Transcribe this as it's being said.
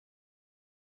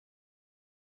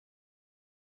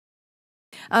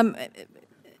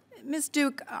Ms.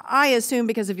 Duke, I assume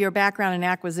because of your background in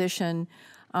acquisition,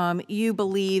 you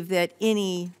believe that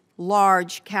any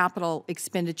large capital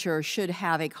expenditure should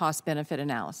have a cost-benefit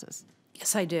analysis.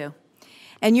 Yes, I do.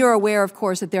 And you're aware, of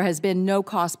course, that there has been no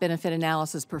cost-benefit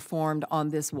analysis performed on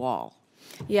this wall.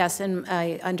 Yes, and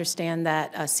I understand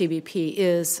that CBP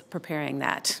is preparing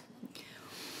that.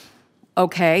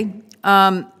 Okay.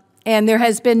 And there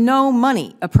has been no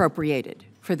money appropriated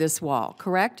for this wall,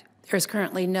 correct? There's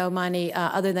currently no money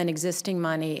other than existing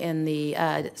money in the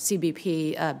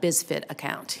CBP BizFit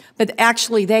account. But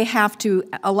actually, they have to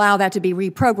allow that to be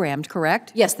reprogrammed,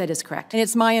 correct? Yes, that is correct. And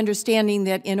it's my understanding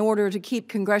that in order to keep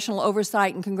congressional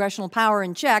oversight and congressional power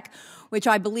in check, which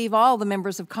I believe all the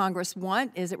members of Congress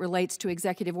want as it relates to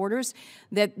executive orders,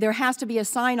 that there has to be a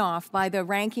sign-off by the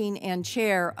ranking and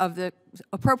chair of the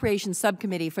Appropriations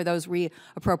Subcommittee for those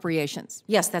reappropriations.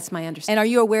 Yes, that's my understanding. And are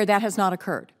you aware that has not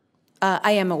occurred?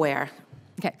 I am aware.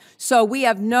 Okay. So we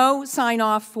have no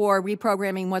sign-off for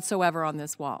reprogramming whatsoever on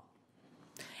this wall.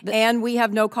 And we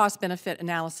have no cost-benefit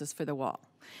analysis for the wall.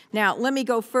 Now, let me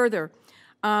go further.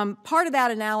 Part of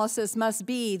that analysis must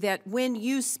be that when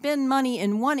you spend money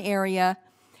in one area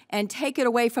and take it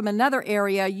away from another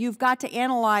area, you've got to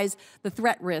analyze the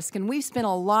threat risk. And we've spent a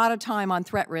lot of time on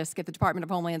threat risk at the Department of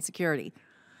Homeland Security.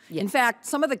 Yes. In fact,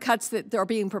 some of the cuts that are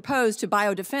being proposed to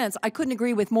biodefense, I couldn't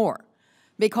agree with more,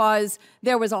 because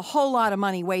there was a whole lot of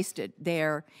money wasted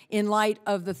there in light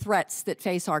of the threats that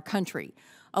face our country.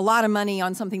 A lot of money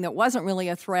on something that wasn't really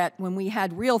a threat when we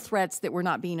had real threats that were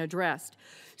not being addressed.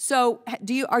 So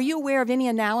are you aware of any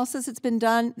analysis that's been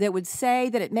done that would say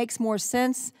that it makes more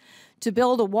sense to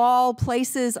build a wall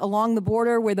places along the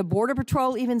border where the Border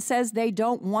Patrol even says they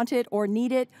don't want it or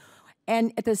need it,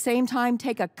 and at the same time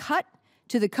take a cut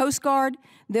to the Coast Guard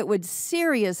that would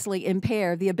seriously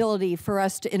impair the ability for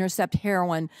us to intercept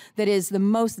heroin that is the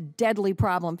most deadly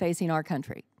problem facing our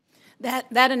country?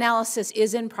 That analysis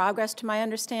is in progress, to my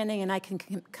understanding, and I can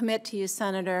commit to you,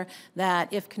 Senator,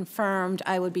 that if confirmed,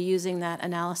 I would be using that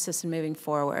analysis and moving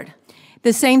forward.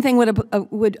 The same thing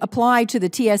would apply to the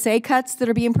TSA cuts that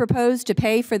are being proposed to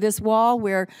pay for this wall,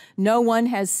 where no one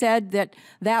has said that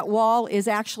that wall is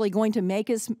actually going to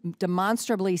make us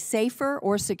demonstrably safer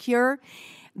or secure.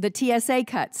 The TSA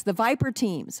cuts, the Viper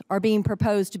teams are being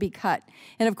proposed to be cut.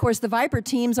 And of course, the Viper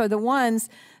teams are the ones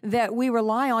that we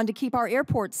rely on to keep our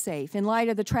airports safe in light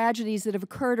of the tragedies that have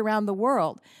occurred around the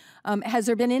world. Has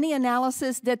there been any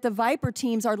analysis that the Viper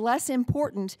teams are less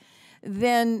important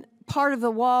than part of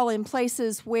the wall in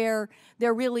places where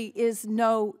there really is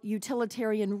no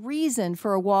utilitarian reason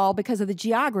for a wall because of the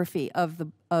geography of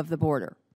the border?